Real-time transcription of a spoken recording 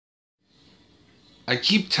I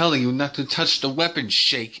keep telling you not to touch the weapon,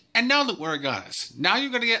 Shake. And now look where it got us. Now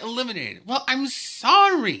you're gonna get eliminated. Well, I'm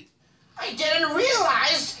sorry. I didn't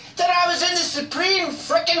realize that I was in the Supreme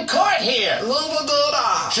frickin' Court here.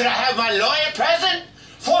 Should I have my lawyer present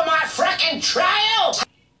for my frickin' trial?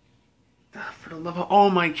 For the love of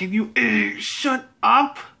all my kid, you shut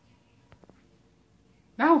up.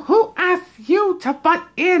 Now, who asked you to butt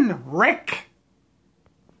in, Rick?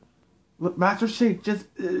 Look, Master Shake, just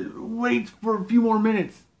wait for a few more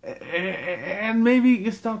minutes. And maybe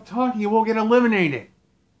you stop talking, you won't get eliminated.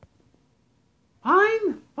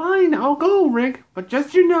 Fine, I'll go, Rick. But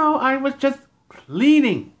just you know, I was just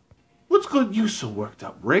cleaning. What's got you so worked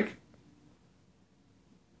up, Rick?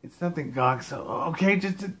 It's nothing, Gog, so okay,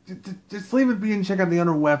 just leave it be and check out the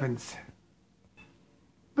other weapons.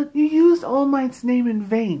 But you used All Might's name in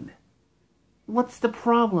vain. What's the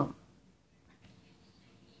problem?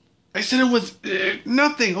 I said it was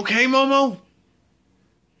nothing, okay, Momo?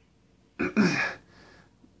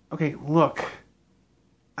 Okay, look.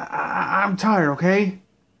 I'm tired, okay?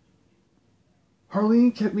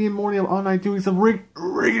 Harleen kept me and Morty up all night doing some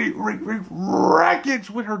rackets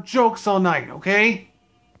with her jokes all night, okay?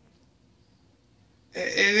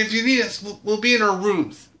 And if you need us, we'll be in our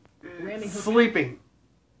rooms. Sleeping.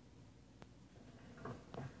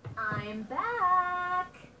 I'm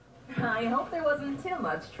back. I hope there wasn't too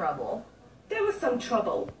much trouble. There was some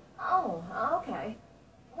trouble. Oh, okay.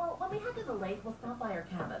 Well, when we head to the lake, we'll stop by her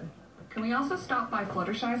cabin. Can we also stop by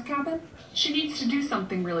Fluttershy's cabin? She needs to do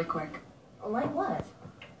something really quick. Like what?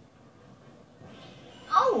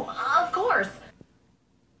 Oh, of course.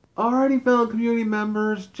 Alrighty, fellow community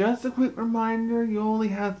members, just a quick reminder, you only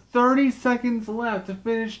have 30 seconds left to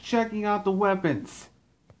finish checking out the weapons.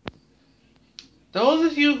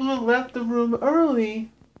 Those of you who have left the room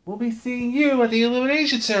early will be seeing you at the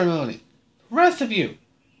elimination ceremony. The rest of you,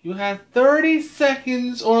 you have 30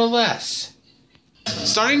 seconds or less.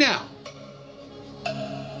 Starting now.